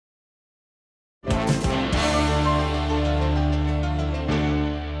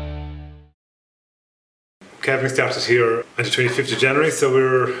calving started here on the 25th of January, so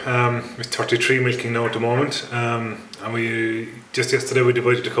we're with 33 milking now at the moment. And we just yesterday we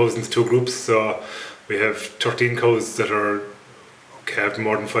divided the cows into two groups, so we have 13 cows that are calved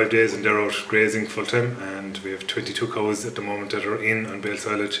more than 5 days and they're out grazing full time, and we have 22 cows at the moment that are in on bale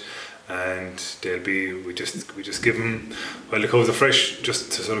silage, and they'll be, we just give them while the cows are fresh,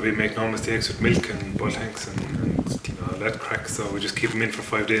 just to sort of make no mistakes with milk and boil tanks and all that crack. So we just keep them in for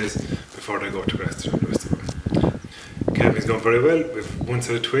 5 days before they go to grass the rest of them. Calving's going very well. We have one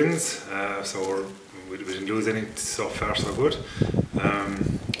set of twins, so we didn't lose any so far, so good.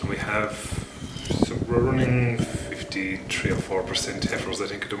 And we have, so we're running 53 or 4% heifers I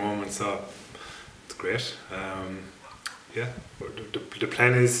think at the moment, so it's great. Yeah, the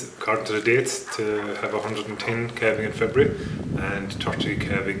plan is, according to the dates, to have 110 calving in February and 30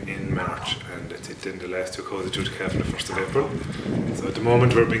 calving in March, and that's it. Then the last two cows are due to calve on the 1st of April. So at the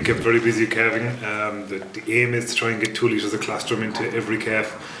moment we're being kept very busy calving. The aim is to try and get 2 litres of colostrum into every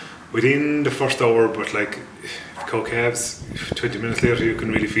calf within the first hour, but like if cow calves, 20 minutes later you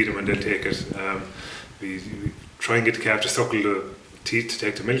can really feed them and they'll take it. We try and get the calf to suckle the teeth to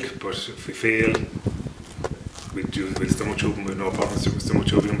take the milk, but if we fail, we'll stomach tube them with no problems with stomach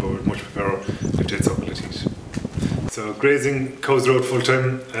tubing, but we'd much prefer if they'd suckle the teeth. So grazing, cows are out full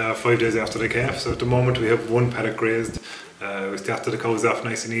time 5 days after the calf. So at the moment we have one paddock grazed. We started the cows off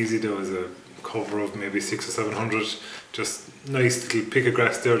nice and easy. There was a cover of maybe 600 or 700, just nice little pick of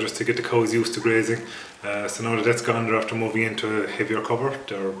grass there just to get the cows used to grazing. So now that that's gone, they're after moving into a heavier cover.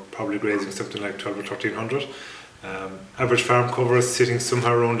 They're probably grazing something like 12 or 1300. Average farm cover is sitting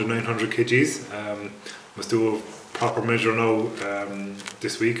somewhere around the 900 kgs. Must do a proper measure now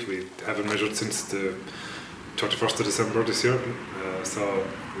this week. We haven't measured since the 31st of December this year, so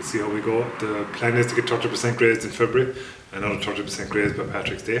we'll see how we go. The plan is to get 30% grazed in February, another 30% grazed by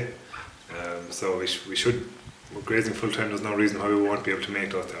Patrick's Day. So we're grazing full time, there's no reason why we won't be able to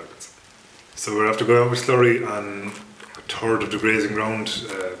make those targets. So we're after going out with slurry on a third of the grazing ground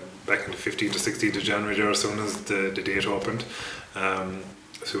back in the 15th or 16th of January there, as soon as the date opened.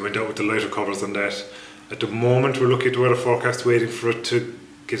 So we went out with the lighter covers on that. At the moment we're looking at the weather forecast, waiting for it to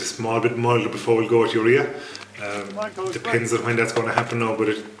get a small bit milder before we'll go with urea. Depends on when that's going to happen now, but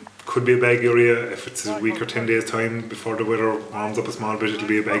it could be a bag urea. If it's a week or 10 days time before the weather warms up a small bit, it'll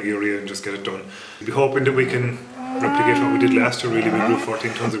be a bag urea and just get it done. We'll be hoping that we can replicate what we did last year. Really, we grew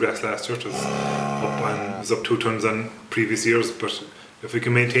 14 tonnes of grass last year. It was up 2 tonnes on previous years, but if we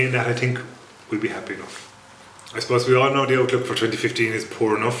can maintain that, I think we'll be happy enough. I suppose we all know the outlook for 2015 is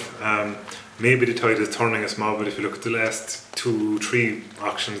poor enough. Maybe the tide is turning a small bit. If you look at the last 2-3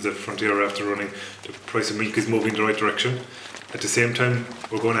 auctions that Frontier are after running, the price of milk is moving in the right direction. At the same time,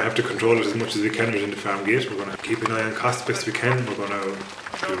 we're going to have to control it as much as we can within the farm gate. We're going to keep an eye on cost best we can. We're going to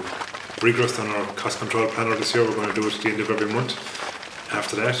do rigorous on our cost control planner this year. We're going to do it at the end of every month.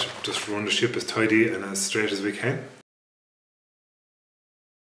 After that, just run the ship as tidy and as straight as we can.